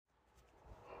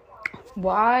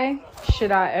Why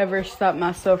should I ever stop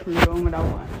myself from doing what I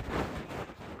want?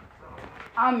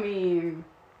 I mean,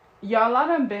 y'all, I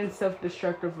done been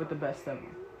self-destructive with the best of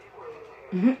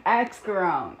them. Ask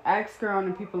around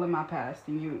the people in my past,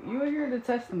 and you will hear the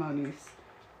testimonies.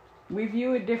 We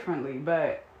view it differently,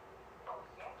 but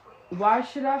why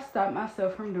should I stop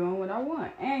myself from doing what I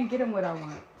want and getting what I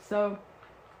want? So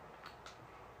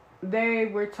they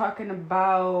were talking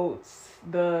about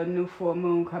the new full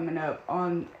moon coming up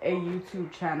on a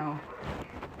YouTube channel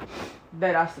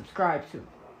that I subscribe to.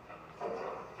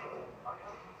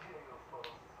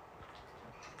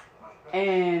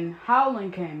 And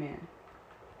Howlin' came in.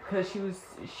 Because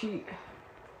she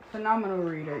phenomenal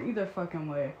reader, either fucking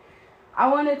way. I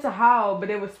wanted to howl, but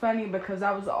it was funny because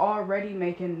I was already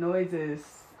making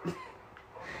noises.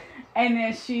 And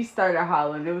then she started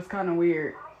howling. It was kind of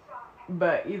weird.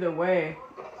 But either way,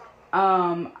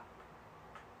 when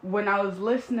I was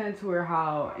listening to her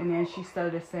howl, and then she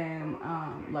started saying,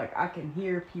 like, I can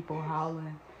hear people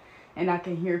howling. And I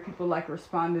can hear people, like,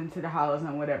 responding to the howls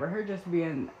and whatever. Her just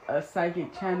being a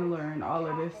psychic channeler and all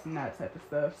of this and that type of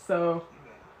stuff. So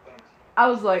I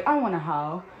was like, I want to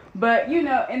howl. But, you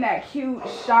know, in that cute,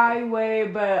 shy way.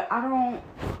 But I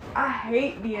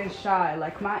hate being shy.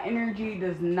 Like, my energy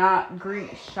does not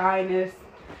greet shyness.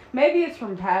 Maybe it's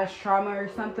from past trauma or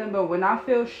something. But when I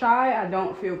feel shy, I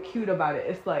don't feel cute about it.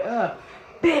 It's like,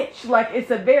 bitch. Like,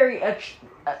 it's a very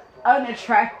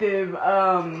unattractive,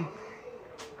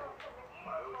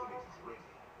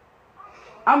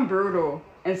 I'm brutal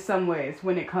in some ways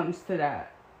when it comes to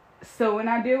that. So when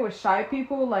I deal with shy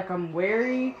people, like, I'm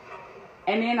wary.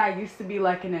 And then I used to be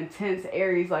like an intense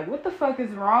Aries, like, what the fuck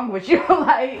is wrong with you?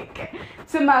 Like,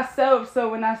 to myself. So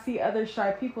when I see other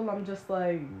shy people, I'm just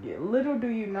like, little do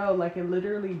you know, like, it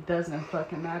literally doesn't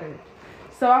fucking matter.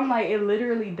 So I'm like, it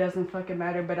literally doesn't fucking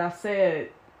matter. But I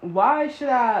said, why should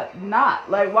I not?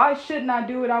 Like, why shouldn't I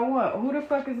do what I want? Who the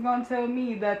fuck is gonna tell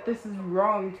me that this is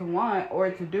wrong to want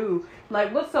or to do?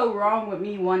 Like, what's so wrong with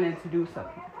me wanting to do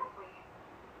something?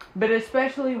 But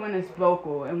especially when it's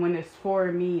vocal and when it's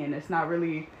for me and it's not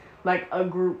really, like, a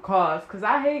group cause. Because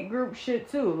I hate group shit,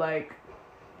 too. Like,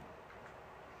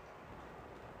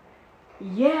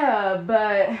 yeah,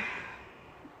 but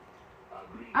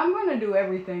I'm going to do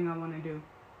everything I want to do.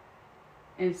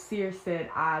 And Seer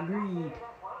said, I agreed.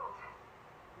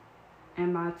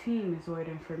 And my team is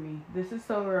waiting for me. This is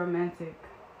so romantic.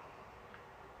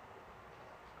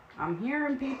 I'm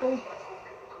hearing people.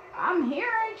 I'm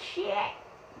hearing shit.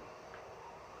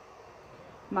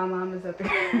 My mom is at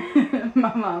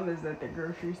the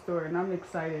grocery store, and I'm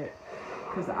excited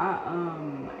because I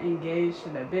engaged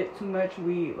in a bit too much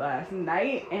weed last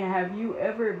night. And have you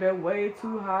ever been way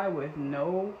too high with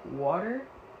no water?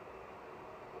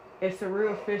 It's a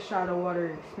real fish out of water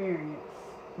experience.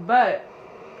 But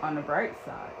on the bright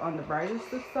side, on the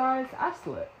brightest of sides, I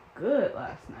slept good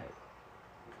last night.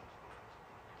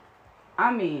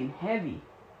 I mean, heavy.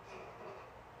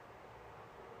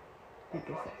 I think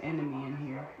it's an enemy in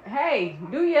here. Hey,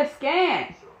 do your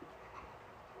scan.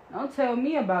 Don't tell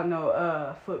me about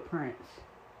no footprints.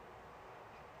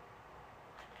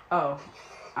 Oh,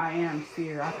 I am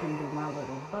Seer. I can do my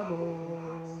little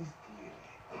bubble.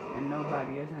 And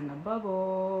nobody is in the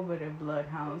bubble, but if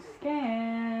Bloodhound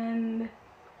scanned,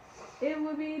 it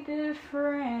would be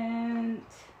different.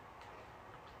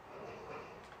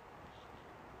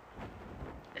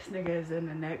 This nigga is in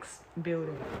the next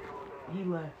building. He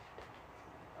left.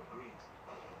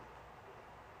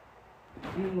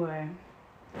 Anyway,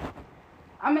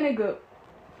 I'm in a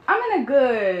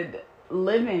good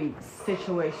living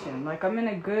situation. Like, I'm in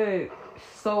a good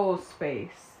soul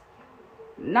space.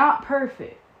 Not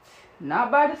perfect.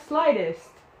 Not by the slightest,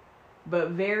 but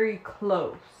very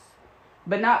close.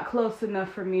 But not close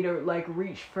enough for me to, like,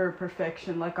 reach for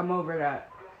perfection. Like, I'm over that.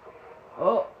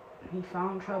 Oh, he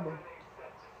found trouble.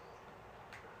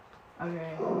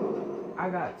 Okay, I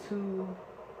got 2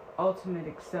 ultimate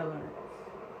accelerants.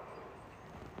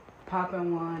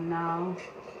 Popping one now.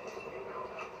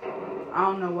 I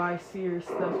don't know why Seer's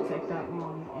stuff take that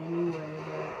long anyway,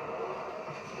 but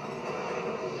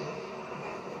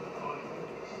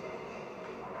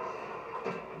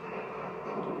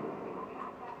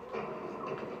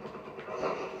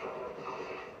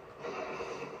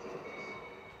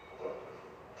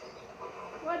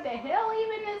what the hell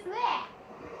even is that?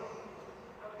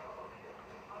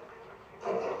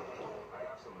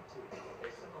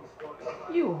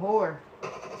 You whore.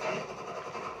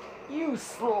 You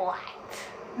slut.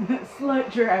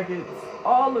 Slut dragons.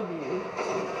 All of you.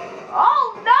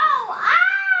 Oh no!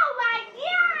 Oh my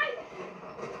god!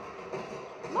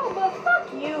 No, but fuck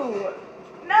you.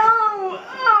 No! Oh,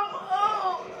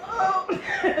 oh, oh.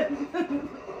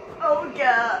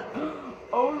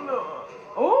 Oh no.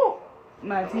 Oh,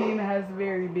 my team has a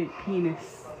very big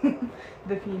penis.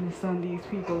 The penis on these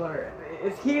people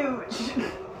is huge.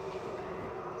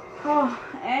 Oh,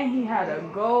 and he had a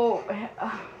goal.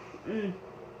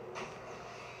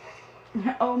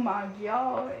 Oh my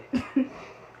god.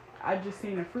 I just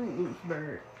seen a Fruit Loops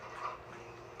bird.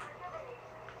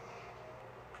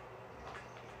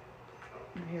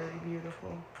 Very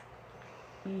beautiful.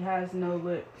 He has no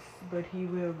lips, but he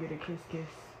will get a kiss kiss.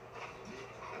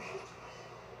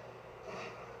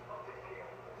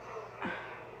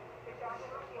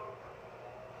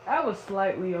 That was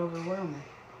slightly overwhelming.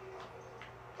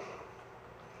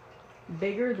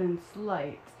 Bigger than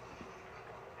slight.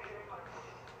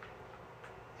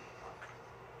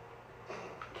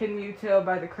 Can you tell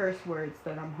by the curse words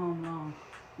that I'm home alone?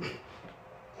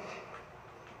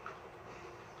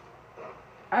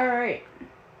 Alright.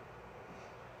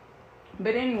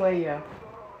 But anyway, yeah.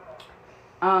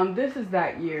 This is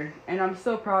that year, and I'm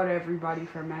so proud of everybody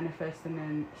for manifesting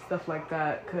and stuff like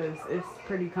that, because it's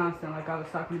pretty constant. Like, I was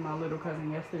talking to my little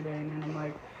cousin yesterday, and then I'm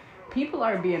like, people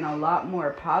are being a lot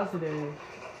more positive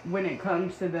when it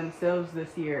comes to themselves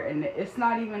this year, and it's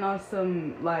not even on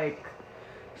some, like,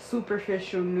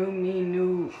 superficial new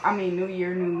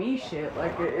year, new me shit.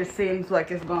 Like, it seems like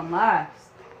it's gonna last.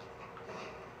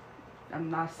 I'm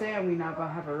not saying we're not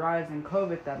gonna have a rise in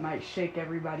COVID that might shake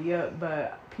everybody up,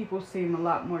 but people seem a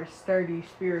lot more sturdy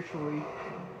spiritually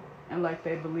and like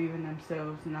they believe in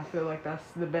themselves, and I feel like that's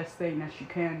the best thing that you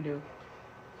can do.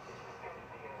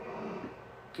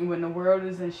 When the world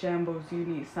is in shambles, you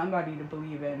need somebody to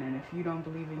believe in, and if you don't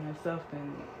believe in yourself,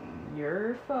 then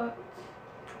you're fucked.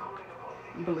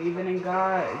 Believing in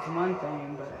God is one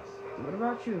thing, but what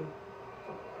about you?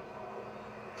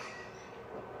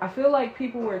 I feel like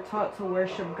people were taught to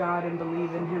worship God and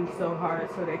believe in Him so hard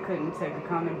so they couldn't take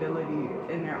accountability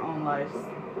in their own lives.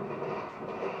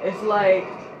 It's like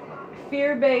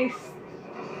fear-based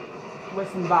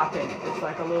with some bop in it. It's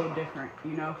like a little different,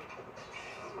 you know?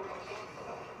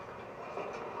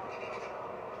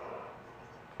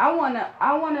 I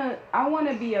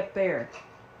wanna be up there.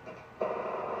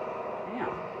 Damn.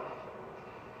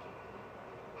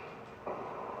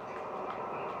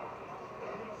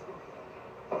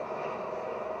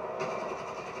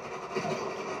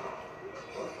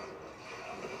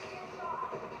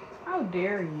 How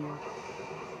dare you?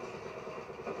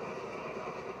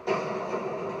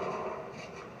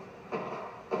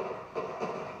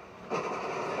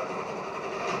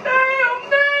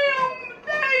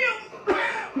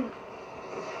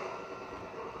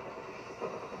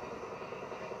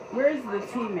 Where's the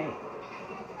teammate?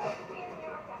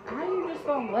 How you just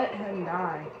gonna let him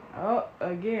die? Oh,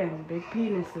 again, big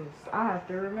penises. I have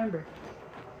to remember.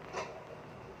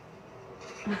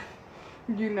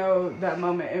 You know that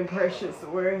moment in Precious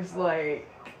where it's like,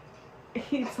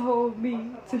 he told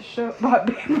me to shut my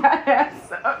big fat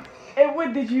ass up. And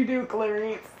what did you do,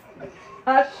 Clarice?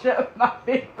 I shut my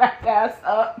big fat ass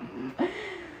up.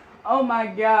 Oh my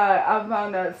god, I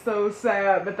found that so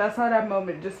sad. But that's how that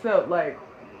moment just felt like.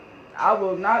 I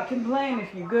will not complain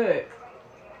if you good.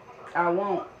 I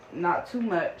won't. Not too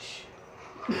much.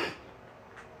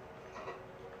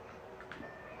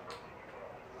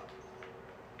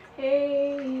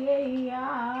 Hey, hey,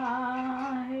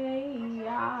 yeah, hey,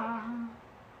 yeah.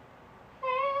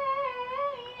 Hey,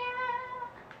 yeah.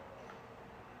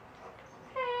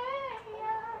 Hey,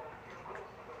 yeah.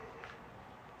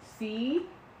 See?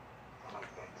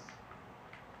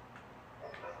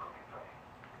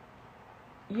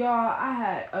 Y'all, I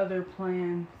had other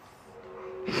plans,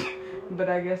 but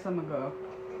I guess I'm gonna go.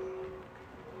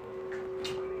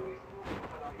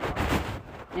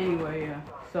 Anyway, yeah,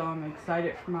 so I'm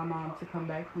excited for my mom to come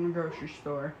back from the grocery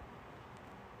store.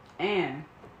 And,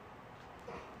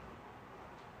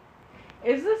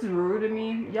 is this rude of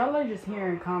me? Y'all are just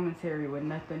hearing commentary with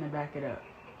nothing to back it up.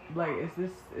 Like, is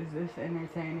this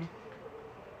entertaining?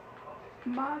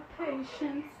 My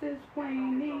patience is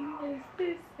waning. Is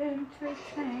this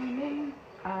entertaining?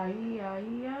 I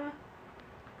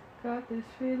got this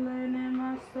feeling in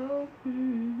my soul.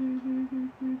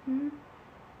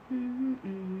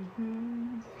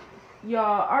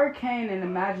 Y'all, Arcane and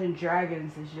Imagine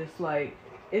Dragons is just like,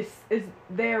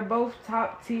 they're both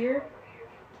top tier.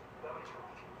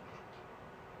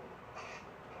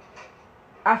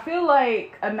 I feel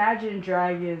like Imagine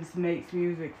Dragons makes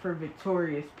music for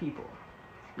victorious people.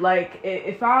 Like,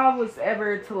 if I was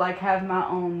ever to, like, have my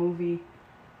own movie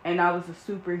and I was a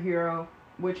superhero,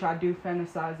 which I do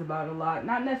fantasize about a lot,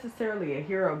 not necessarily a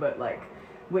hero, but, like,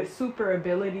 with super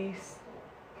abilities,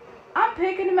 I'm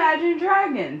picking Imagine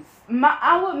Dragons.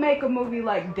 I would make a movie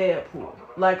like Deadpool.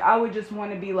 Like, I would just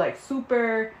want to be like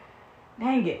super.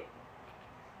 Dang it.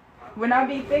 When I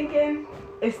be thinking,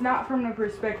 it's not from the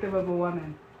perspective of a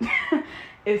woman.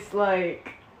 It's like,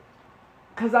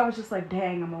 because I was just like,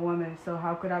 dang, I'm a woman, so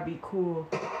how could I be cool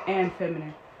and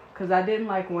feminine? Because I didn't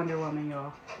like Wonder Woman,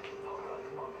 y'all.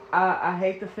 I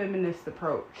hate the feminist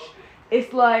approach.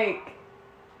 It's like,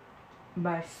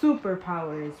 my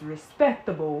superpower is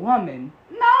respectable woman.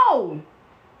 No!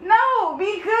 No!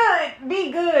 Be good!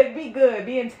 Be good! Be good!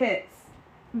 Be intense.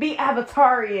 Be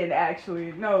Avatarian,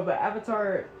 actually. No, but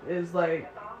Avatar is like...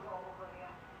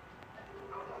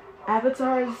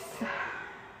 Avatar's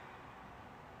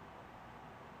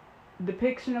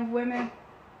depiction of women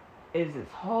is as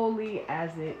holy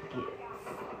as it gets.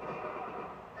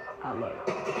 I love it.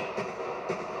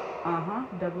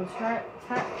 Double tap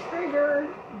trigger,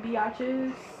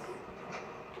 biatches.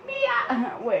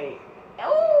 Wait.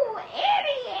 Oh,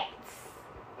 idiots!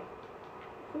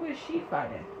 Who is she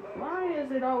fighting? Why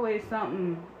is it always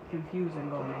something confusing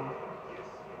going on?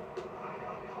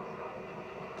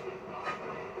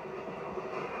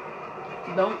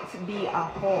 Don't be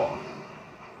a whore.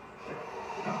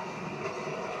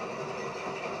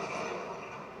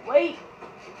 Wait.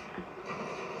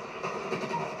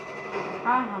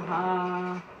 Ha ha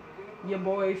ha. Your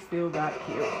boy still got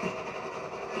killed.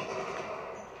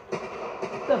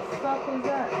 What the fuck was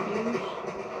that, dude?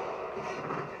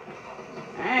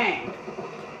 Dang.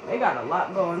 They got a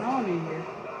lot going on in here.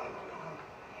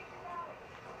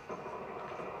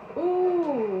 Ooh.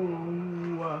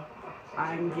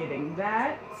 I'm getting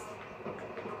that.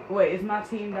 Wait, is my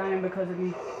team dying because of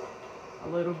me? A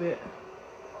little bit.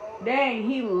 Dang,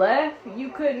 he left? You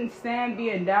couldn't stand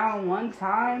being down one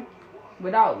time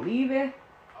without leaving?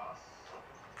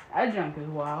 That junk is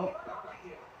wild.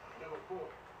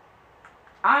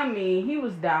 I mean, he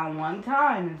was down one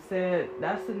time and said,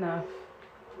 that's enough.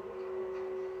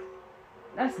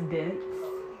 That's dense.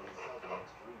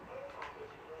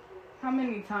 How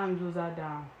many times was I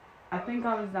down? I think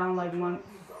I was down like once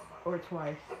or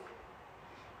twice.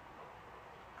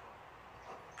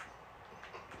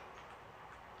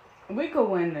 We could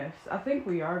win this. I think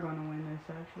we are going to win this,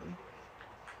 actually.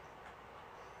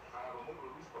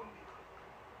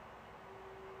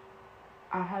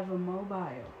 I have a mobile.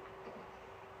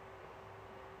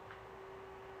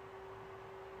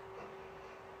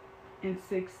 And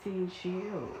 16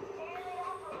 shields.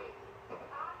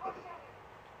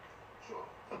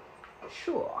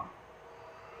 Sure.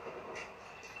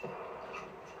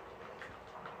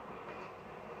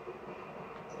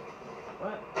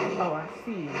 What? Oh, I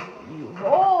see you. You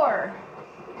whore!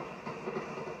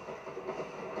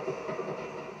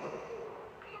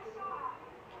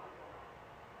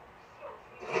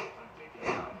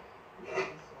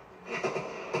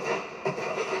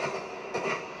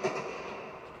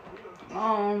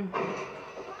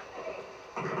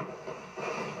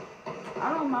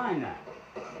 I don't mind that.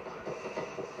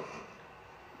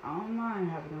 I don't mind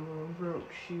having a little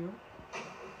rope shield.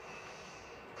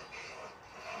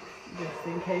 Just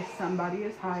in case somebody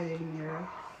is hiding near us.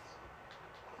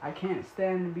 I can't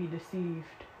stand to be deceived.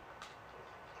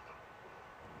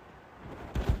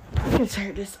 I can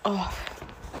turn this off.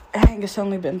 I think it's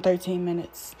only been 13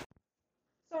 minutes.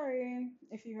 Sorry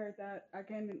if you heard that.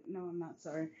 No, I'm not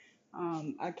sorry.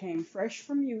 I came fresh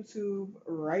from YouTube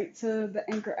right to the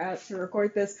Anchor app to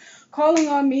record this. Calling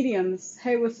all mediums.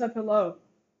 Hey, what's up? Hello.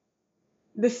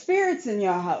 The spirits in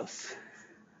your house.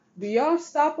 Do y'all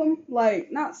stop them?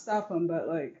 Like, not stop them, but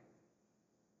like,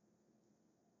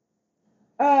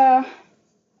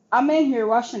 I'm in here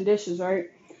washing dishes, right?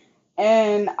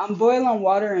 And I'm boiling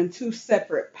water in two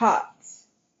separate pots.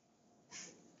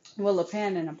 Well, a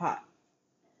pan and a pot.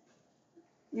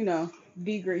 You know,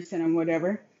 degreasing and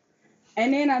whatever.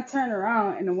 And then I turn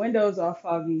around and the windows are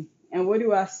foggy. And what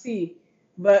do I see?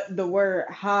 But the word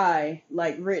hi,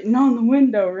 like written on the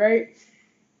window, right?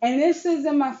 And this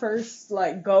isn't my first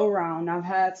like go round. I've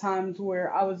had times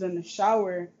where I was in the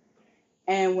shower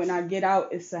and when I get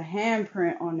out, it's a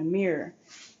handprint on the mirror.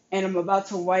 And I'm about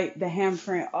to wipe the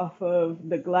handprint off of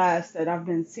the glass that I've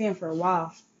been seeing for a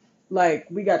while. Like,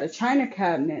 we got a china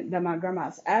cabinet that my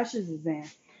grandma's ashes is in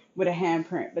with a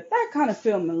handprint. But that kind of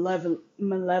felt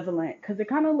malevolent because it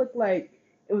kind of looked like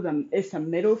it's a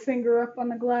middle finger up on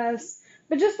the glass.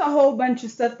 But just a whole bunch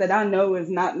of stuff that I know is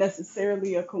not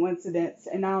necessarily a coincidence.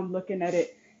 And now I'm looking at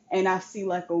it and I see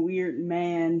like a weird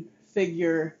man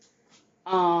figure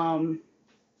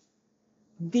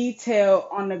detail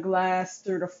on the glass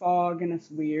through the fog, and it's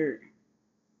weird.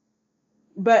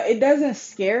 But it doesn't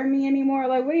scare me anymore.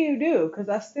 Like, what do you do? Because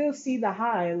I still see the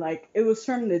high. Like, it was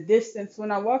from the distance.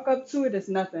 When I walk up to it, it's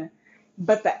nothing.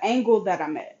 But the angle that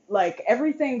I'm at, like,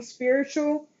 everything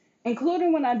spiritual,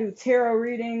 including when I do tarot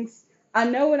readings, I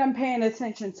know what I'm paying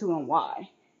attention to and why.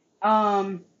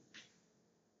 Um,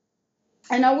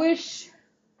 and I want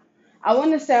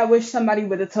to say I wish somebody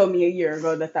would have told me a year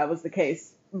ago that that was the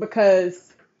case.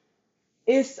 Because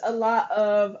it's a lot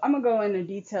of, I'm gonna go into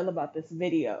detail about this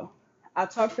video. I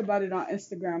talked about it on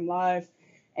Instagram Live,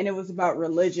 and it was about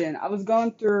religion. I was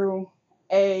going through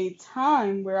a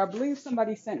time where I believe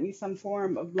somebody sent me some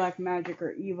form of black magic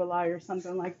or evil eye or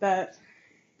something like that,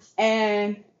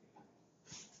 and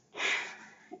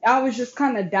I was just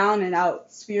kind of down and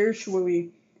out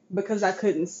spiritually because I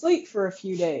couldn't sleep for a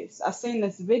few days. I seen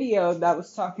this video that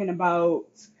was talking about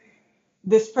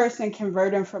this person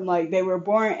converting from, like, they were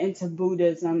born into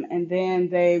Buddhism and then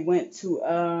they went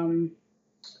to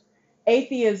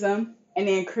atheism and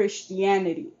then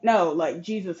Christianity. No, like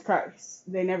Jesus Christ.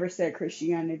 They never said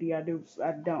Christianity. I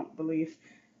don't believe.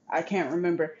 I can't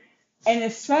remember. And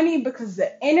it's funny because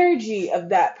the energy of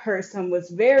that person was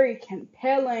very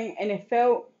compelling and it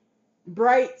felt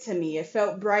bright to me. It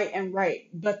felt bright and right,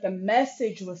 but the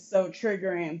message was so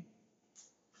triggering.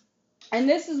 And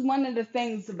this is one of the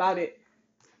things about it.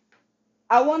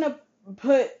 I want to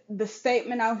put the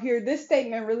statement out here. This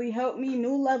statement really helped me.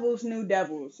 New levels, new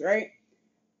devils, right?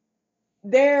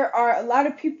 There are a lot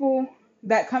of people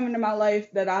that come into my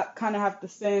life that I kind of have to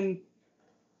send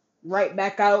right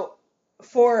back out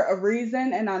for a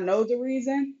reason, and I know the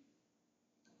reason.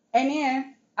 And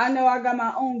then I know I got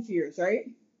my own fears, right?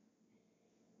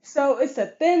 So it's a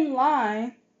thin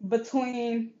line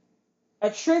between a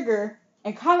trigger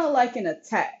and kind of like an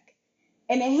attack.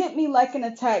 And it hit me like an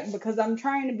attack because I'm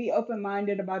trying to be open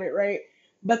minded about it, right?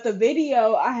 But the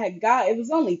video I had got, it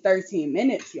was only 13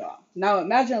 minutes, y'all. Now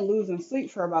imagine losing sleep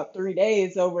for about 3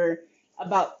 days over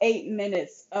about 8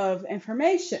 minutes of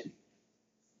information.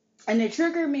 And it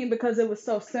triggered me because it was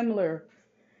so similar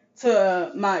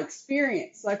to my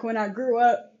experience. Like when I grew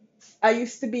up, I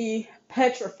used to be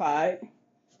petrified.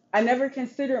 I never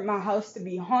considered my house to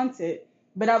be haunted,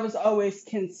 but I was always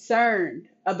concerned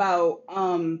about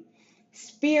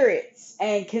spirits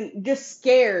and just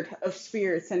scared of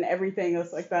spirits and everything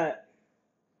else like that.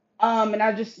 And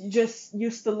I just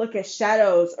used to look at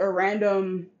shadows or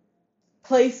random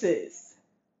places.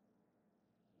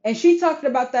 And she talked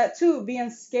about that too,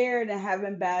 being scared and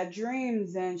having bad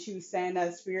dreams. And she was saying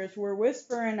that spirits were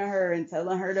whispering to her and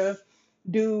telling her to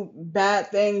do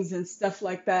bad things and stuff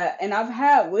like that. And I've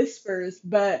had whispers,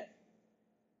 but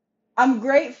I'm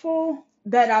grateful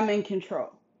that I'm in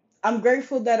control. I'm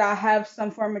grateful that I have some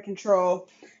form of control.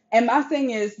 And my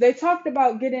thing is, they talked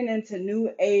about getting into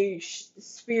new age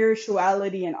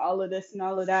spirituality and all of this and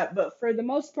all of that. But for the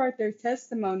most part, their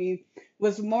testimony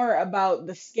was more about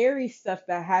the scary stuff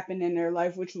that happened in their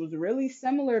life, which was really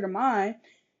similar to mine.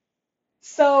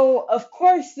 So, of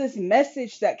course, this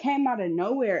message that came out of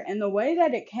nowhere, and the way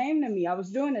that it came to me, I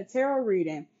was doing a tarot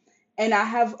reading, and I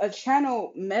have a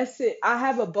channel message, I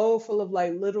have a bowl full of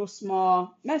like little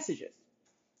small messages.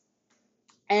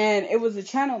 And it was a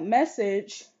channel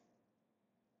message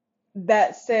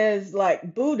that says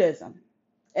like Buddhism,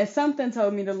 and something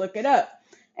told me to look it up.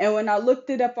 And when I looked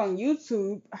it up on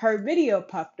YouTube, her video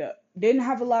popped up. Didn't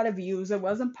have a lot of views, it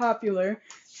wasn't popular,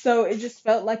 so it just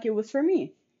felt like it was for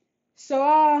me. So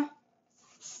I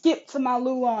skipped to my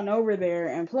Lou on over there,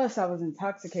 and plus I was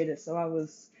intoxicated, so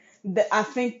I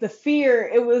think the fear,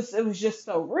 it was just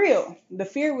so real. The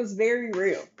fear was very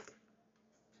real.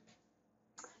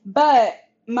 But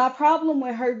my problem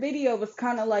with her video was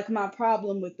kind of like my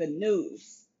problem with the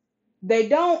news. They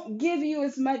don't give you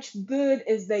as much good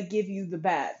as they give you the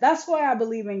bad. That's why I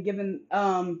believe in giving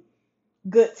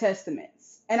good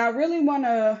testaments. And I really want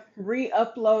to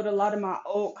re-upload a lot of my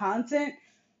old content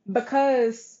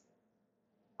because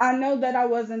I know that I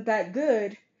wasn't that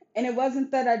good. And it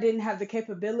wasn't that I didn't have the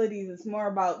capabilities. It's more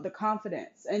about the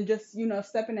confidence and just,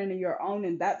 stepping into your own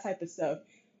and that type of stuff.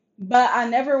 But I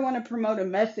never want to promote a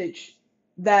message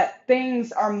that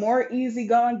things are more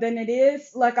easygoing than it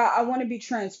is. Like, I want to be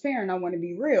transparent. I want to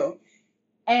be real.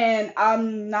 And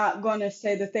I'm not going to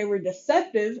say that they were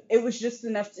deceptive. It was just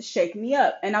enough to shake me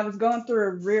up. And I was going through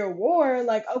a real war.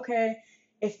 Like, okay,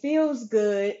 it feels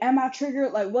good. Am I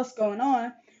triggered? Like, what's going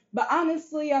on? But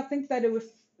honestly, I think that it was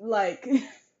like,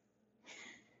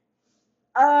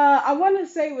 I want to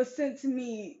say it was sent to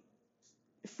me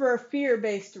for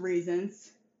fear-based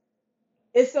reasons.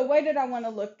 It's a way that I want to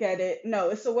look at it. No,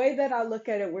 it's a way that I look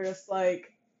at it where it's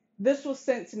like, this was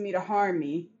sent to me to harm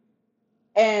me.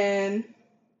 And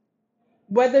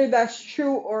whether that's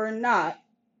true or not,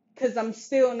 because I'm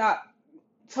still not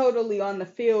totally on the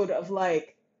field of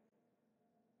like,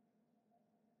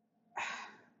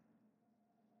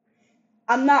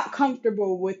 I'm not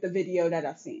comfortable with the video that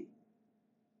I've seen.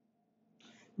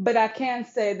 But I can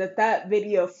say that that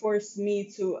video forced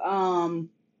me to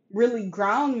really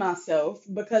ground myself,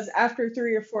 because after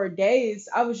 3 or 4 days,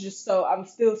 I was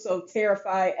still so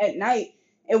terrified at night.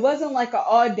 It wasn't like an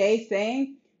all day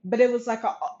thing, but it was like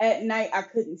at night I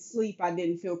couldn't sleep. I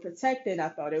didn't feel protected. I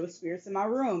thought it was spirits in my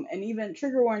room. And even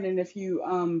trigger warning, if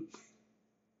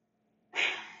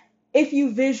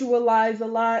you visualize a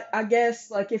lot, I guess,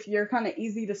 like if you're kind of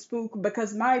easy to spook,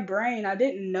 because my brain, I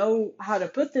didn't know how to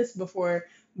put this before,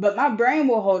 but my brain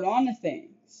will hold on to things.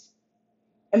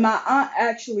 And my aunt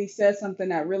actually said something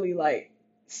that really like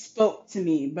spoke to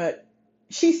me, but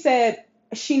she said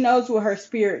she knows what her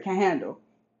spirit can handle.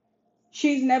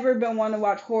 She's never been one to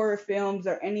watch horror films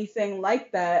or anything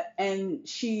like that. And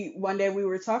one day we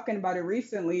were talking about it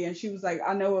recently, and she was like,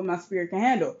 I know what my spirit can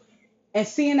handle. And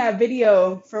seeing that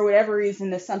video, for whatever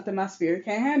reason, is something my spirit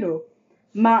can't handle.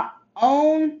 My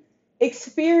own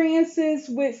experiences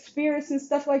with spirits and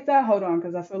stuff like that. Hold on,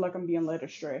 because I feel like I'm being led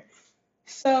astray.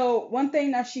 So one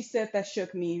thing that she said that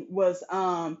shook me was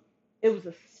it was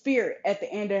a spirit at the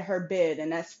end of her bed,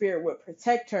 and that spirit would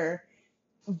protect her,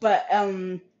 but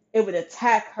it would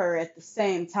attack her at the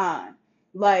same time.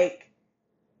 Like,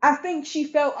 I think she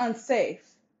felt unsafe,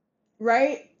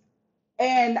 right?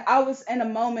 And I was in a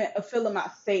moment of feeling my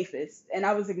safest, and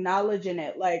I was acknowledging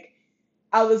it. Like,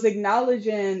 I was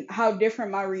acknowledging how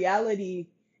different my reality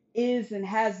is and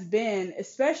has been,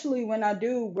 especially when I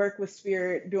do work with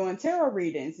spirit doing tarot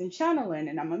readings and channeling,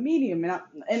 and I'm a medium,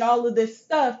 and all of this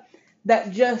stuff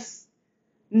that just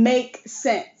make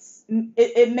sense.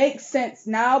 It makes sense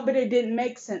now, but it didn't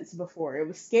make sense before. It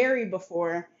was scary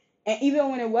before. And even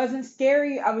when it wasn't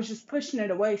scary, I was just pushing it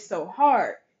away so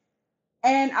hard.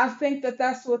 And I think that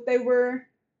that's what they were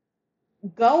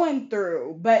going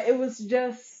through. But it was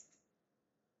just,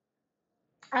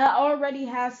 I already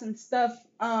had some stuff.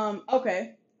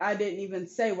 Okay, I didn't even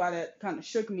say why that kind of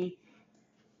shook me.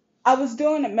 I was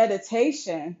doing a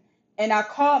meditation, and I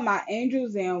called my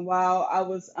angels in while I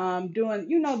was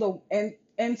doing,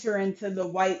 enter into the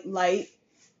white light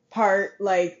part,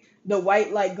 like the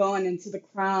white light going into the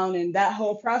crown and that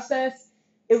whole process.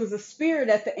 It was a spirit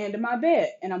at the end of my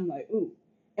bed, and I'm like, ooh.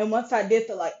 And once I did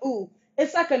the like, ooh,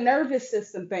 it's like a nervous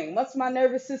system thing. Once my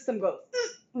nervous system goes,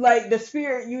 like the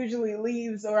spirit usually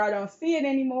leaves, or I don't see it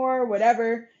anymore,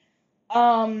 whatever.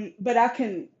 But I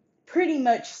can pretty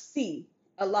much see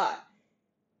a lot.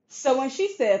 So when she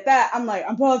said that, I'm like,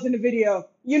 I'm pausing the video,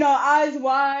 eyes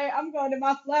wide. I'm going to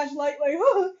my flashlight, like,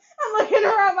 I'm looking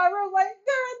around my room, like,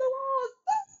 they're in the walls.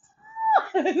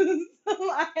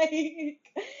 Like,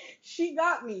 she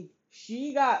got me.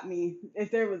 She got me. If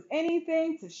there was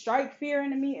anything to strike fear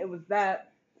into me, it was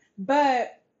that.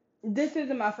 But this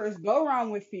isn't my first go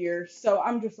around with fear. So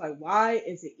I'm just like, why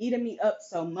is it eating me up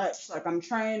so much? Like,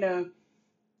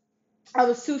 I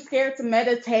was too scared to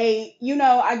meditate.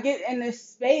 I get in this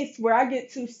space where I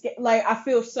get too scared. Like, I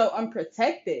feel so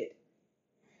unprotected.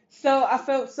 So I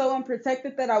felt so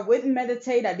unprotected that I wouldn't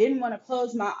meditate. I didn't want to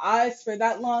close my eyes for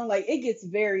that long. Like, it gets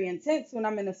very intense when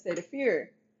I'm in a state of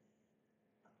fear.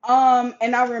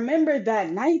 And I remember that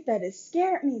night that it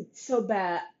scared me so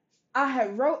bad. I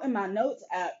had wrote in my notes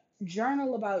app,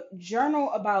 journal about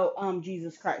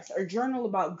Jesus Christ, or journal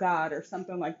about God, or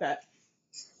something like that.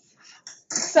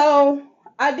 So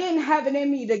I didn't have it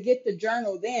in me to get the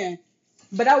journal then,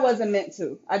 but I wasn't meant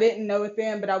to. I didn't know it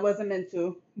then, but I wasn't meant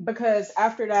to, because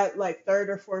after that, like, third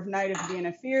or fourth night of being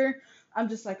in fear, I'm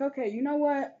just like, okay, you know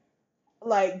what?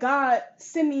 Like, God,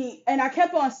 send me. And I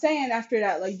kept on saying after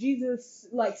that, like, Jesus,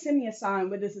 like, send me a sign.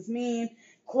 What does this mean?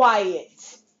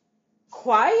 Quiet.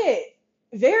 Quiet.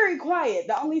 Very quiet.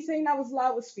 The only thing that was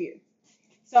loud was fear.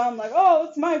 So I'm like, oh,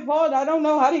 it's my fault. I don't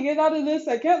know how to get out of this.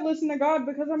 I can't listen to God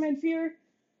because I'm in fear.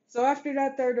 So after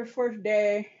that third or fourth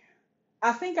day,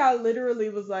 I think I literally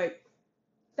was like,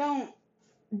 don't,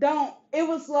 don't. It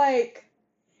was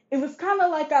kind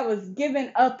of like I was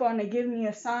giving up on the give me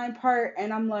a sign part.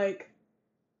 And I'm like,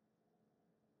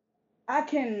 I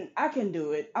can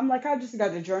do it. I'm like, I just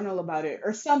got to journal about it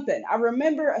or something. I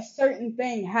remember a certain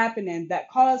thing happening that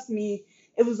caused me,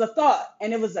 it was a thought,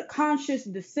 and it was a conscious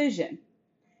decision.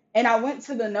 And I went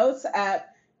to the notes app,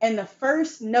 and the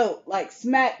first note, like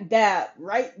smack dab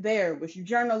right there, was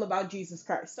journal about Jesus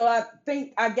Christ. So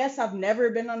I guess I've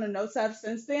never been on the notes app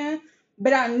since then,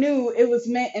 but I knew it was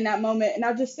meant in that moment, and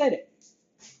I just said it.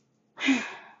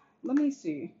 Let me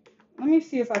see. Let me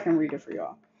see if I can read it for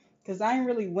y'all, because I ain't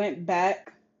really went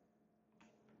back.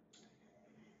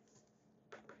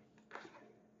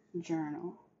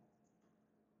 Journal.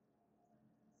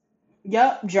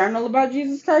 Yep, journal about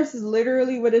Jesus Christ is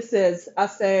literally what it says. I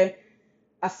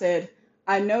said,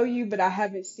 I know you, but I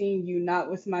haven't seen you,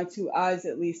 not with my two eyes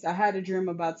at least. I had a dream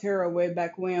about tarot way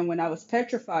back when I was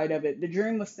petrified of it. The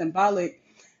dream was symbolic.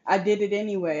 I did it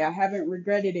anyway. I haven't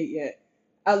regretted it yet.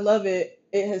 I love it.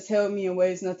 It has helped me in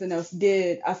ways nothing else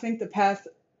did. I think the path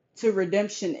to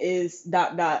redemption is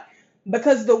dot dot.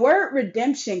 Because the word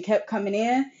redemption kept coming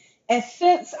in. And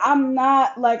since I'm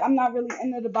not really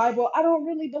into the Bible, I don't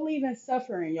really believe in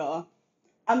suffering, y'all.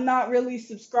 I'm not really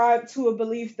subscribed to a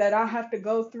belief that I have to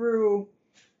go through.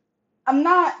 I'm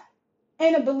not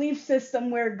in a belief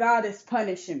system where God is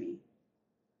punishing me.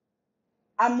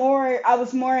 I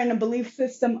was more in a belief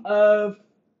system of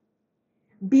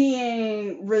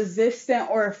being resistant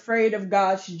or afraid of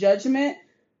God's judgment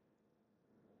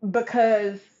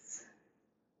because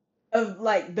of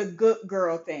like the good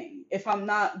girl thing. If I'm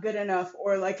not good enough,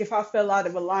 or like if I fell out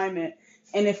of alignment,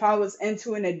 and if I was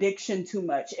into an addiction too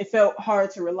much, it felt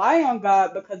hard to rely on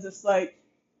God because it's like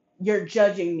you're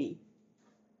judging me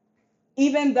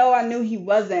even though I knew he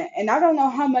wasn't. And I don't know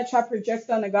how much I project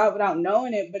onto God without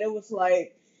knowing it, but it was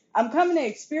like I'm coming to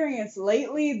experience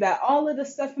lately that all of the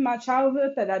stuff in my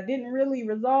childhood that I didn't really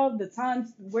resolve, the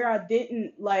times where I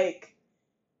didn't like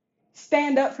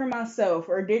stand up for myself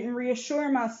or didn't reassure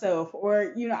myself,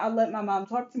 or I let my mom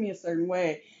talk to me a certain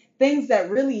way, things that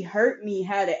really hurt me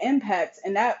had an impact,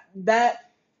 and that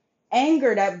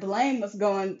anger, that blame was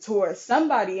going towards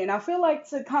somebody. And I feel like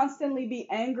to constantly be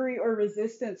angry or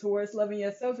resistant towards loving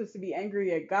yourself is to be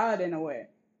angry at God in a way.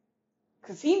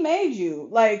 Because He made you.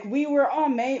 Like, we were all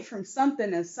made from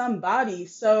something and somebody.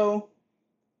 So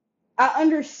I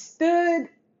understood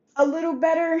a little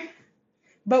better.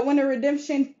 But when the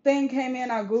redemption thing came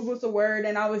in, I Googled the word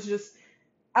and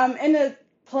I'm in a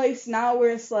place now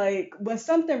where it's like when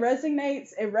something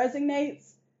resonates, it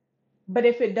resonates. But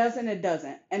if it doesn't, it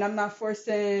doesn't. And I'm not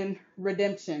forcing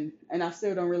redemption. And I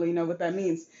still don't really know what that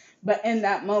means. But in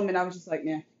that moment, I was just like,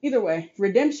 yeah, either way,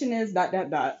 redemption is dot, dot,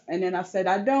 dot. And then I said,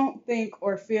 I don't think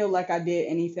or feel like I did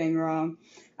anything wrong.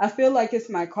 I feel like it's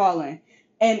my calling.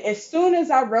 And as soon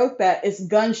as I wrote that, it's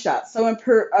gunshots. So in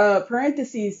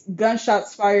parentheses,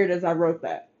 gunshots fired as I wrote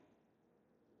that.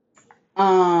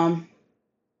 Um,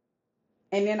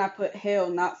 and then I put hell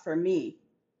not for me.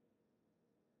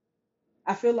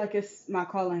 I feel like it's my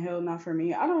calling, hell not for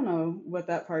me. I don't know what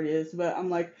that part is, but I'm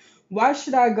like, why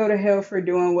should I go to hell for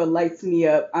doing what lights me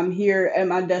up? I'm here at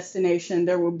my destination.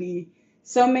 There will be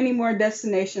so many more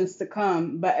destinations to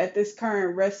come, but at this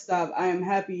current rest stop, I am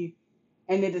happy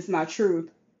and it is my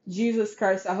truth. Jesus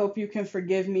Christ, I hope you can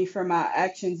forgive me for my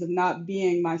actions of not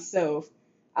being myself.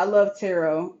 I love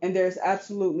tarot, and there's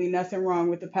absolutely nothing wrong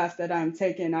with the path that I'm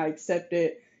taking. I accept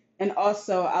it. And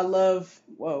also,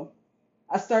 whoa,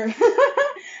 I start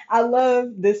I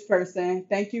love this person.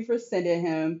 Thank you for sending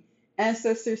him.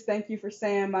 Ancestors, thank you for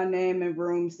saying my name in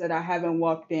rooms that I haven't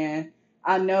walked in.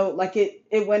 I know like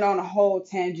it went on a whole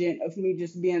tangent of me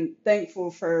just being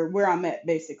thankful for where I'm at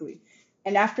basically.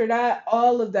 And after that,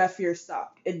 all of that fear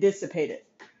stopped. It dissipated.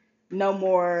 No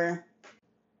more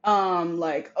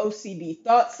like OCD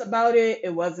thoughts about it.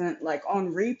 It wasn't like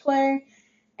on replay.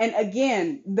 And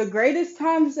again, the greatest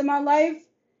times in my life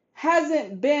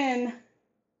hasn't been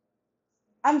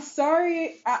I'm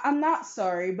sorry. I'm not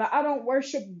sorry, but I don't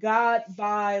worship God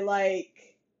by like,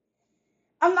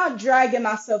 I'm not dragging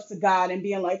myself to God and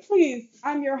being like, please,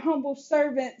 I'm your humble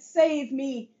servant, save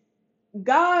me.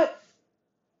 God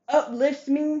uplifts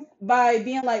me by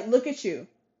being like, look at you.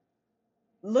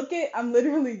 I'm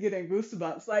literally getting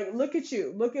goosebumps. Like, look at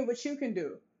you. Look at what you can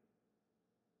do.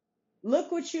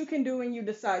 Look what you can do when you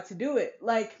decide to do it.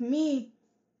 Like me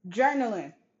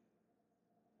journaling.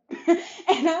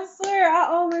 And I swear, I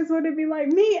always want to be like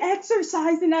me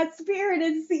exercising that spirit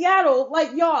in Seattle.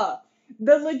 Like, y'all,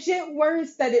 the legit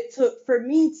words that it took for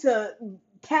me to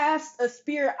cast a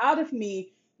spirit out of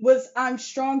me was I'm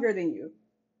stronger than you.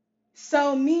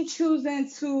 So, me choosing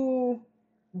to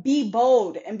be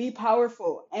bold and be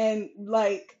powerful and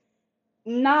like,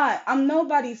 I'm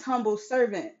nobody's humble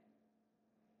servant.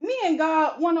 Me and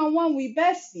God, one on one, we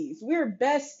besties. We're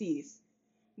besties.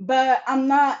 But I'm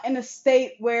not in a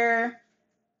state where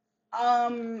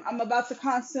I'm about to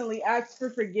constantly ask for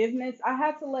forgiveness. I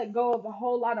had to let go of a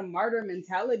whole lot of martyr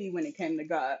mentality when it came to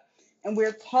God. And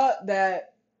we're taught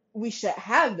that we should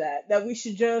have that we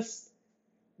should just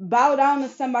bow down to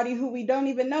somebody who we don't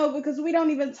even know because we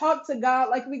don't even talk to God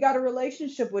like we got a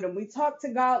relationship with him. We talk to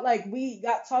God like we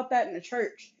got taught that in the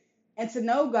church. And to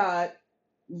know God,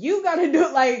 you got to do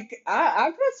it like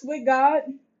I press with God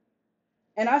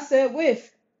and I said with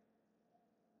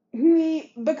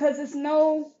me because it's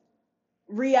no.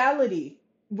 reality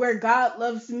where God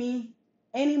loves me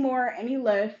any more, any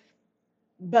less.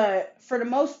 But for the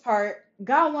most part,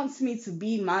 God wants me to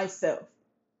be myself.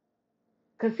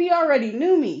 Because He already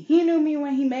knew me. He knew me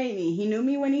when He made me. He knew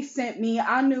me when He sent me.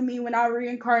 I knew me when I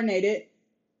reincarnated.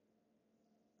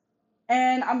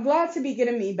 And I'm glad to be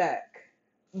getting me back.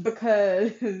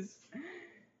 Because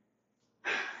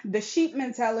the sheep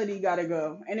mentality gotta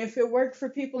go. And if it worked for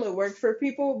people, it worked for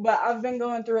people. But I've been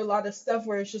going through a lot of stuff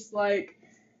where it's just like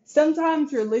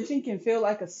sometimes religion can feel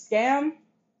like a scam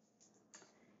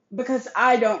because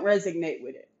I don't resonate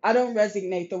with it. I don't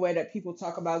resonate the way that people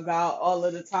talk about God all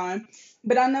of the time.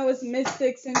 But I know it's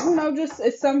mystics and, just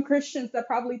it's some Christians that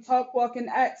probably talk, walk, and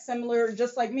act similar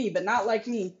just like me, but not like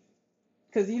me.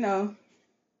 Because,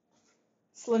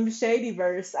 Slim Shady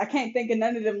verse. I can't think of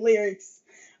none of them lyrics.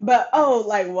 But, oh,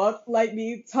 like walk like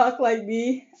me, talk like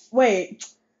me. Wait,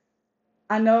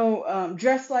 I know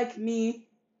dress like me,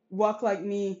 walk like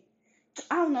me.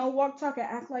 I don't know, walk, talk, and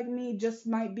act like me just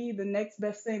might be the next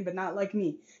best thing, but not like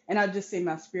me. And I just see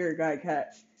my spirit guide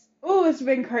cat. Oh, it's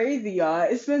been crazy, y'all.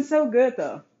 It's been so good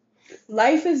though.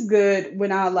 Life is good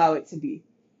when I allow it to be,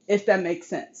 if that makes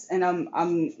sense. And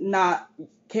I'm not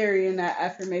carrying that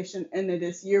affirmation into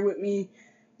this year with me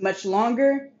much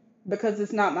longer because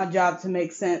it's not my job to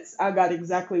make sense. I got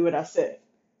exactly what I said.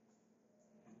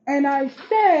 And I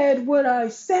said what I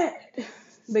said.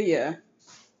 But yeah,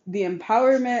 the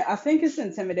empowerment, I think it's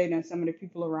intimidating some of the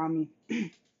people around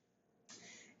me,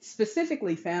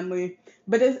 specifically family,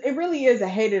 but it really is a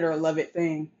hate it or love it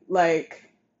thing. Like,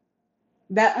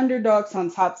 that underdogs on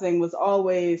top thing was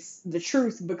always the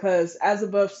truth because as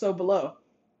above, so below.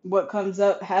 What comes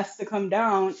up has to come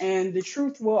down, and the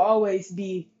truth will always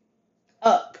be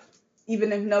up.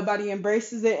 Even if nobody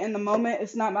embraces it in the moment,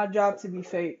 it's not my job to be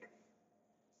fake.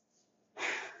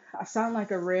 I sound like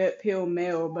a red pill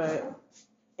male, but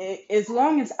as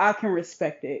long as I can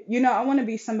respect it, I want to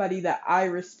be somebody that I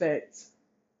respect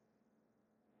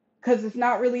because it's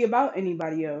not really about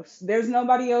anybody else. There's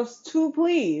nobody else to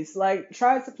please. Like,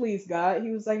 try to please God. He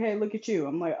was like, hey, look at you.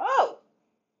 I'm like, oh,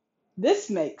 this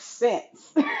makes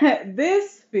sense.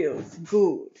 This feels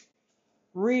good.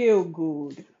 Real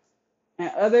good.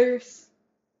 And others,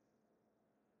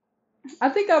 I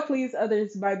think I'll please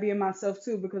others by being myself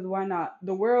too, because why not?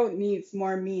 The world needs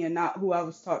more me and not who I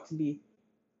was taught to be.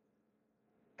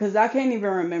 Because I can't even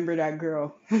remember that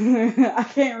girl. I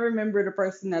can't remember the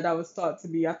person that I was taught to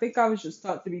be. I think I was just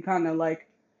taught to be kind of like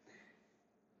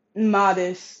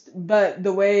modest, but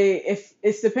the way, if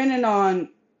it's dependent on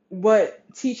what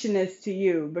teaching is to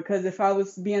you, because if I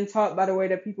was being taught by the way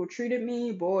that people treated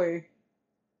me, boy,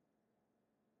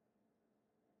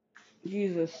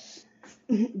 Jesus,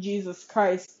 Jesus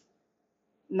Christ,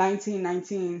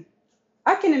 1919.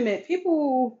 I can admit,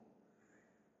 people,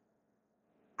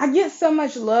 I get so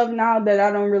much love now that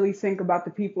I don't really think about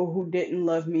the people who didn't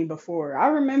love me before. I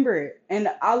remember it and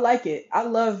I like it. I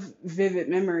love vivid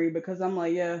memory because I'm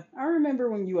like, yeah, I remember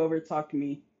when you overtalked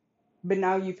me, but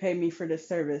now you pay me for this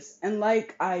service. And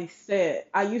like I said,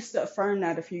 I used to affirm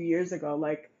that a few years ago.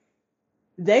 Like,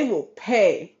 they will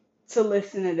pay to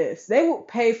listen to this. They will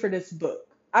pay for this book.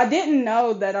 I didn't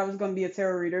know that I was going to be a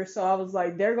tarot reader, so I was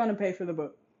like, they're going to pay for the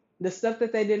book. The stuff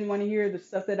that they didn't want to hear, the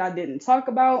stuff that I didn't talk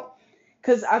about,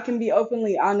 because I can be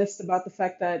openly honest about the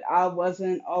fact that I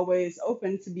wasn't always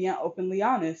open to being openly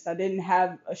honest. I didn't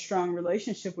have a strong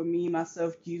relationship with me,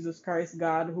 myself, Jesus Christ,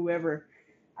 God, whoever.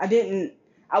 I didn't,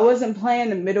 I wasn't playing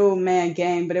the middleman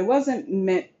game, but it wasn't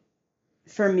meant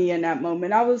for me in that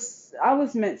moment. I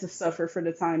was meant to suffer for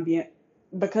the time being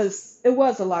because it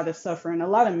was a lot of suffering, a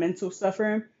lot of mental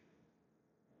suffering.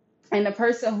 And the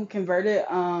person who converted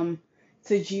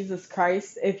to Jesus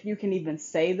Christ, if you can even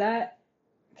say that,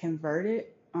 converted,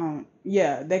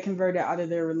 yeah, they converted out of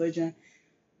their religion.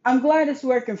 I'm glad it's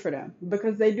working for them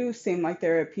because they do seem like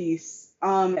they're at peace.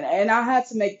 And I had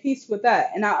to make peace with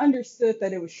that. And I understood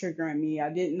that it was triggering me. I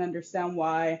didn't understand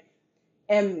why.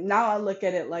 And now I look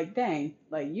at it like, dang,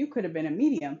 like you could have been a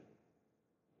medium.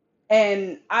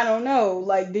 And I don't know,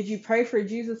 like, did you pray for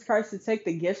Jesus Christ to take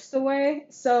the gifts away?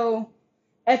 So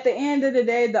at the end of the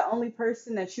day, the only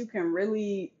person that you can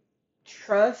really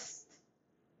trust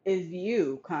is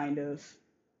you, kind of.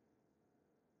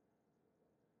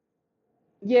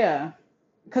 Yeah.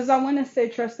 Because I want to say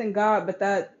trust in God, but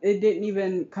that it didn't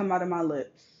even come out of my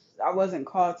lips. I wasn't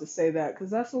called to say that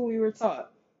because that's what we were taught.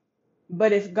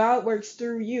 But if God works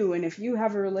through you and if you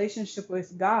have a relationship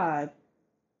with God,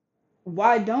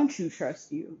 why don't you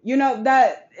trust you?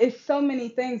 That is so many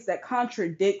things that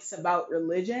contradicts about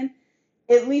religion,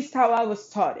 at least how I was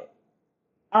taught it.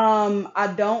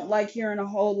 I don't like hearing a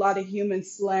whole lot of human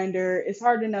slander. It's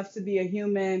hard enough to be a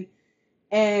human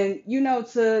And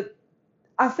to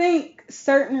I think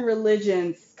certain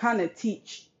religions kind of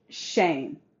teach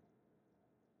shame,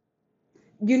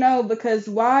 because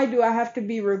why do I have to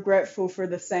be regretful for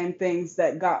the same things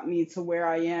that got me to where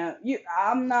I am?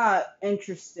 I'm not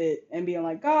interested in being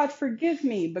like, God, forgive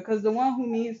me, because the one who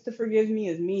needs to forgive me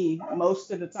is me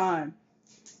most of the time.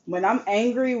 When I'm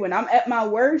angry, when I'm at my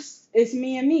worst, it's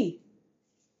me and me.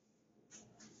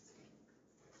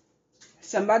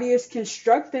 Somebody is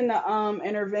constructing the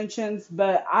interventions,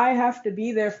 but I have to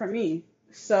be there for me.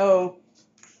 So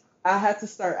I had to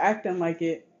start acting like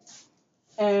it.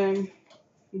 And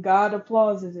God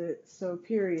applauds it. So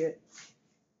period.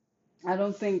 I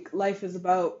don't think life is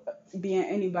about being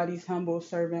anybody's humble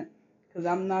servant, because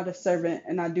I'm not a servant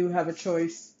and I do have a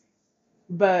choice.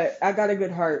 But I got a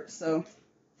good heart, so.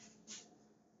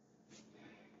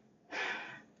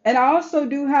 And I also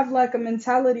do have like a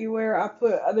mentality where I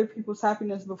put other people's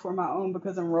happiness before my own,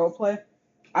 because in role play,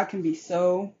 I can be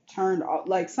so turned off.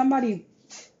 Like somebody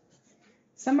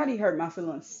hurt my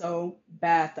feelings so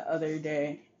bad the other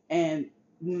day, and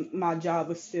my job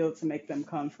was still to make them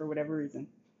come for whatever reason.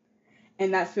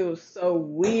 And that feels so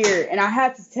weird. And I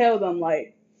had to tell them,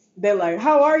 like, they're like,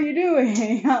 "How are you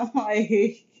doing?" I'm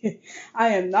like, "I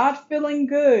am not feeling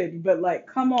good, but like,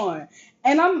 come on."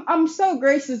 And I'm so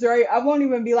gracious, right? I won't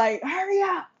even be like, "Hurry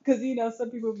up," because some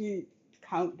people be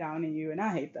countdowning you, and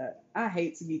I hate that. I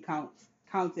hate to be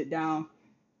counted down.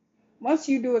 Once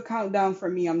you do a countdown for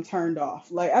me, I'm turned off.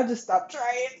 Like, I just stop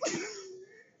trying.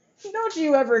 Don't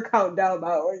you ever count down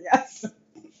my orgasm.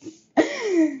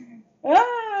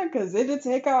 Because it'll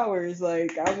take hours.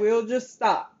 Like, I will just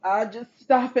stop. I just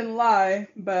stop and lie.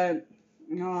 But,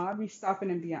 no, I'll be stopping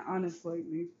and being honest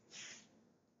lately.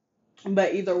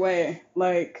 But either way,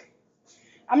 like,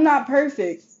 I'm not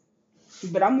perfect,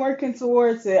 but I'm working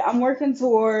towards it. I'm working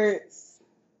towards,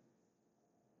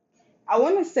 I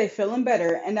want to say, feeling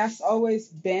better. And that's always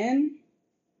been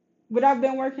what I've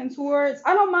been working towards.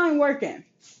 I don't mind working,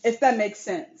 if that makes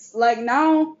sense. Like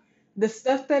now, the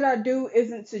stuff that I do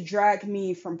isn't to drag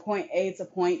me from point A to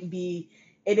point B.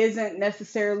 It isn't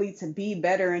necessarily to be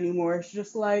better anymore. It's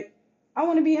just like, I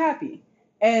want to be happy.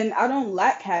 And I don't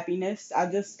lack happiness. I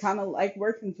just kind of like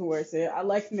working towards it. I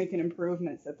like making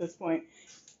improvements at this point.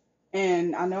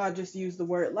 And I know I just use the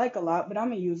word like a lot, but I'm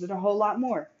going to use it a whole lot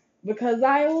more, because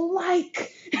I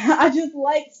just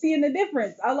like seeing the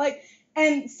difference.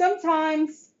 And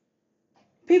sometimes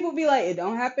people be like, it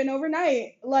don't happen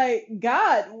overnight. Like,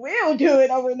 God will do it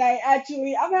overnight,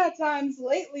 actually. I've had times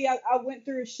lately, I went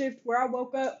through a shift where I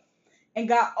woke up and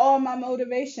got all my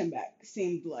motivation back,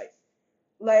 seemed like.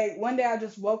 Like, one day I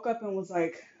just woke up and was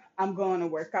like, I'm going to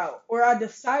work out. Or I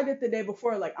decided the day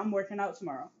before, like, I'm working out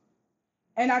tomorrow.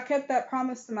 And I kept that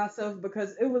promise to myself,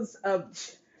 because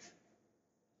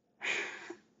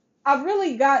I've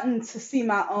really gotten to see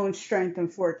my own strength in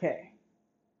 4K.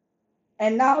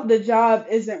 And now the job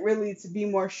isn't really to be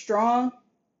more strong.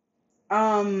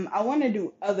 I want to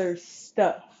do other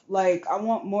stuff. Like, I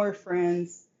want more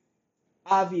friends,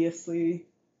 obviously.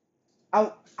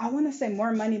 I want to say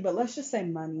more money, but let's just say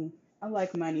money. I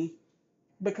like money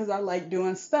because I like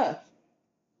doing stuff.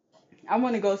 I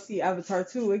want to go see Avatar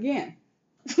 2 again.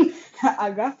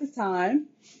 I got the time.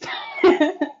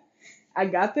 I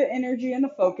got the energy and the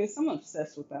focus. I'm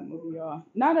obsessed with that movie, y'all.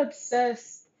 Not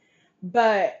obsessed,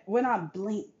 but when I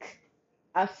blink,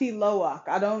 I see Loak.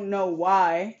 I don't know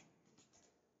why.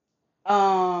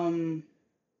 Um,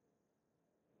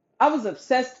 I was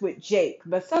obsessed with Jake,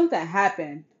 but something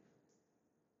happened.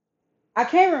 I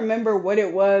can't remember what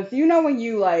it was. You know when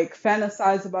you like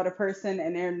fantasize about a person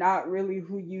and they're not really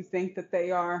who you think that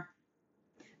they are?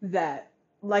 That.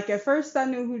 Like at first I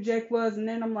knew who Jake was, and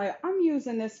then I'm like, I'm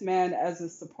using this man as a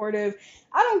supportive.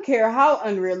 I don't care how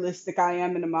unrealistic I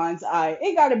am in the mind's eye.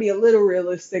 It got to be a little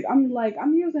realistic. I'm like,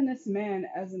 I'm using this man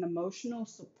as an emotional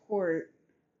support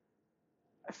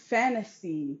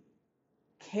fantasy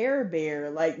Care Bear,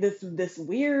 like this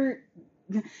weird.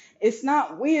 It's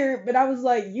not weird, but I was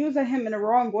like using him in the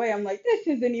wrong way. I'm like, this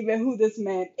isn't even who this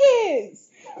man is,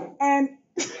 and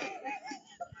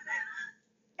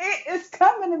it is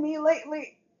coming to me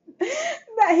lately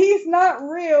that he's not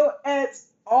real at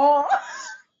all.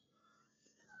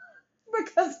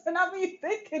 Because when I be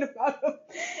thinking about him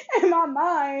in my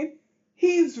mind,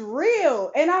 he's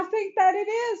real, and I think that it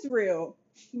is real.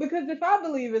 Because if I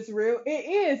believe it's real, it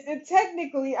is. And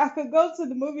technically, I could go to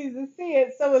the movies and see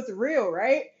it, so it's real,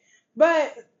 right?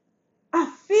 But I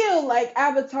feel like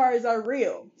avatars are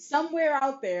real. Somewhere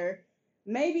out there,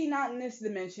 Maybe not in this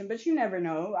dimension, but you never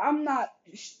know. I'm not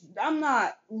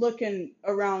looking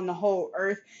around the whole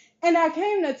earth. And I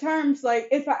came to terms like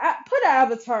if I put an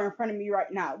avatar in front of me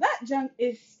right now, that junk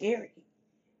is scary.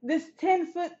 This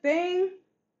 10-foot thing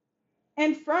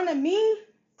in front of me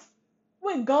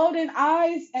with golden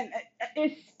eyes and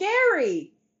it's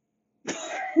scary.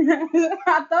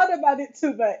 I thought about it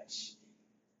too much.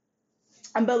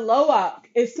 But Loak,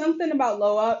 it's something about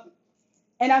Loak,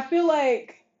 and I feel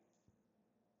like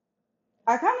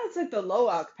I kind of took the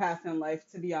Loak path in life,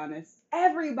 to be honest.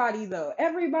 Everybody, though,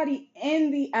 everybody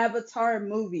in the Avatar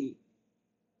movie,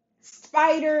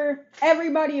 Spider,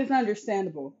 everybody is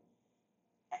understandable.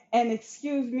 And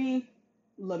excuse me,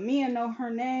 Lamia know her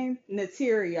name,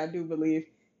 Natiri, I do believe.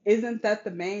 Isn't that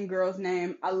the main girl's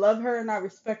name? I love her and I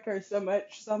respect her so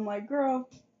much. So I'm like, girl,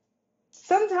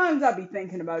 sometimes I be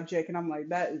thinking about Jake and I'm like,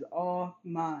 that is all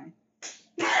mine.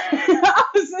 I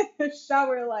was in the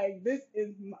shower like, this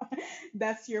is my,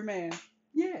 that's your man.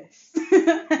 Yes.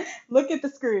 Look at the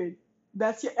screen.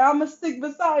 That's your. I'ma stick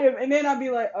beside him, and then I'll be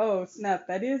like, oh snap,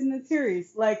 that is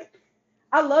Natiri's. Like,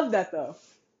 I love that though.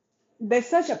 They're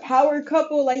such a power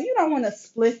couple. Like, you don't want to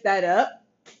split that up.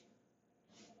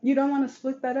 You don't want to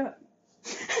split that up.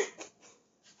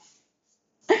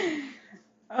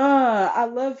 I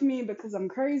love me because I'm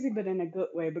crazy, but in a good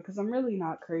way. Because I'm really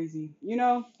not crazy.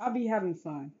 I'll be having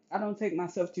fun. I don't take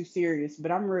myself too serious,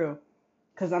 but I'm real.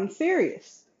 Because I'm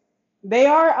serious. They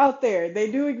are out there.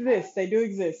 They do exist. They do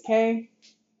exist, okay?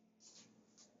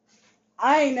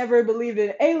 I ain't never believed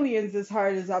in aliens as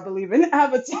hard as I believe in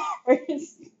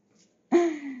avatars.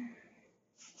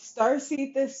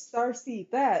 Starseed this, Starseed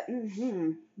that.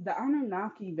 The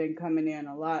Anunnaki been coming in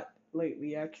a lot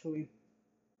lately, actually.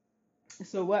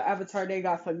 So what avatar they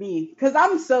got for me? Cause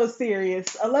I'm so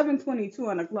serious. 11:22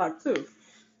 on the clock too.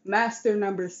 Master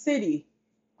number city.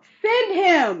 Send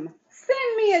him.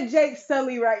 Send me a Jake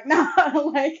Sully right now.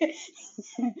 Like, give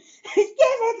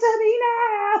it to me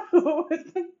now.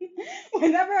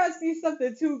 Whenever I see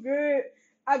something too good,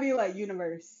 I be like,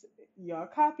 universe, y'all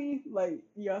copy? Like,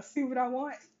 y'all see what I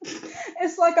want?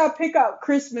 It's like I pick out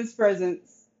Christmas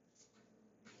presents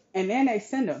and then they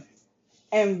send them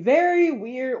in very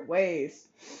weird ways.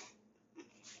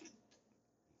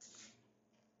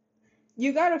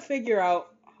 You gotta figure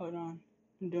out, hold on,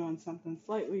 I'm doing something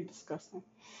slightly disgusting.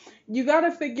 You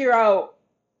gotta figure out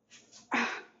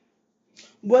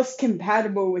what's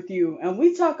compatible with you. And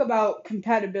we talk about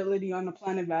compatibility on the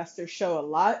Planet Vaster show a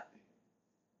lot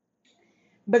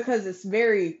because it's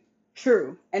very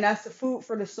true. And that's the food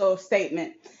for the soul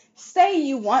statement. Say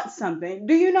you want something.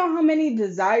 Do you know how many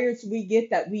desires we get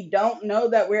that we don't know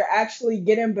that we're actually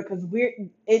getting because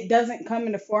it doesn't come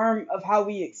in the form of how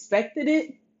we expected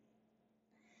it?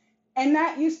 And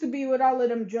that used to be what all of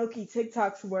them jokey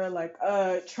TikToks were like,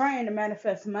 trying to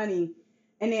manifest money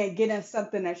and then getting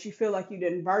something that you feel like you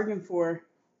didn't bargain for.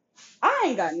 I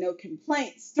ain't got no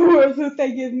complaints towards what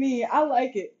they give me. I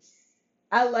like it.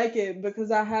 I like it because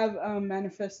I have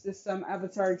manifested some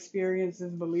avatar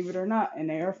experiences, believe it or not, and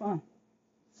they are fun.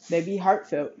 They be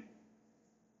heartfelt.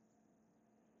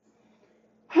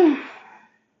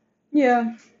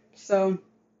 Yeah. So,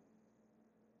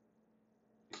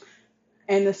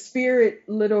 and the spirit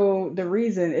little, the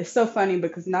reason, it's so funny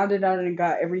because now that I done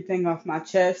got everything off my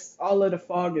chest, all of the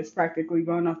fog is practically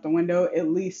going off the window, at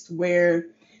least where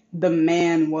the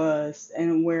man was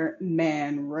and where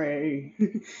man Ray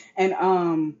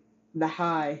and the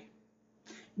high.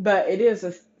 But it is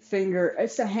a finger,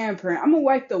 it's a handprint. I'm gonna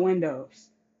wipe the windows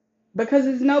because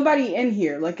there's nobody in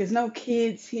here. Like, there's no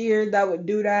kids here that would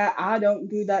do that. I don't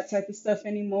do that type of stuff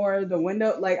anymore. The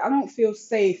window, like, I don't feel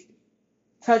safe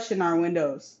touching our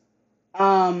windows.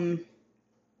 Um,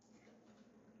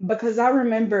 because I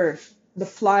remember the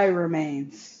fly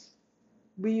remains.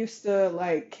 We used to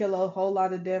like kill a whole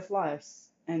lot of dead flies,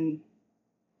 and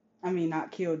I mean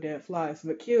not kill dead flies,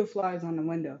 but kill flies on the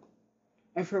window.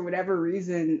 And for whatever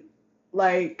reason,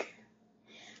 like,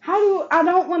 I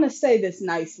don't want to say this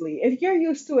nicely. If you're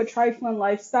used to a trifling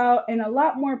lifestyle, and a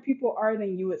lot more people are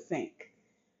than you would think,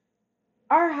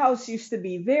 our house used to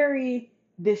be very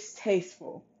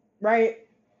distasteful, right?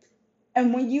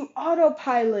 And when you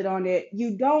autopilot on it,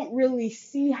 you don't really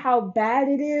see how bad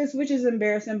it is, which is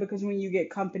embarrassing because when you get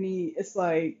company, it's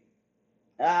like,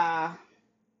 ah,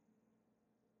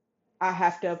 I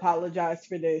have to apologize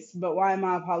for this. But why am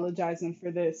I apologizing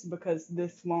for this? Because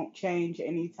this won't change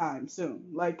anytime soon.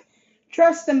 Like,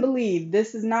 trust and believe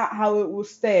this is not how it will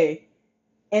stay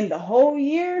in the whole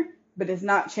year, but it's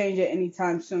not changing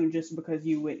anytime soon just because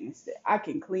you witnessed it. I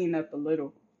can clean up a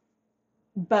little,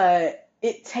 but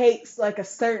it takes like a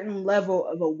certain level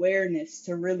of awareness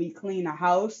to really clean a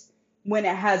house when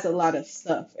it has a lot of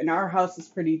stuff. And our house is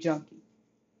pretty junky.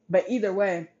 But either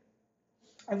way,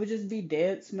 it would just be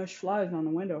dead, smushed flies on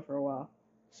the window for a while.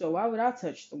 So why would I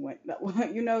touch the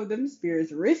window? Them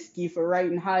spirits risky for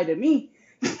writing hi to me.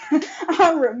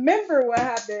 I remember what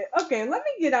happened. Okay, let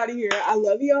me get out of here. I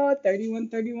love y'all. 31,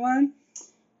 31.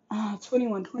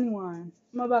 21, 21.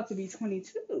 I'm about to be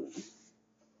 22.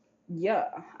 Yeah,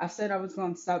 I said I was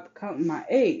going to stop counting my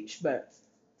age, but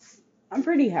I'm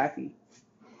pretty happy.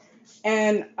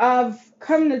 And I've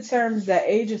come to terms that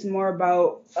age is more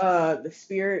about the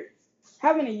spirit.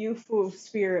 Having a youthful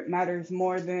spirit matters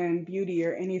more than beauty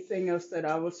or anything else that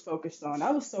I was focused on.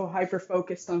 I was so hyper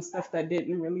focused on stuff that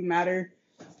didn't really matter.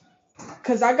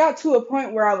 Because I got to a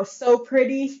point where I was so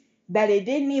pretty that it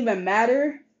didn't even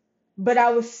matter, but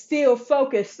I was still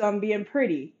focused on being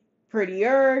pretty.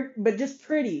 Prettier, but just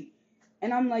pretty.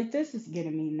 And I'm like, this is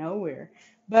getting me nowhere.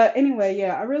 But anyway,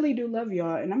 yeah, I really do love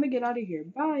y'all, and I'm gonna get out of here.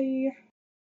 Bye.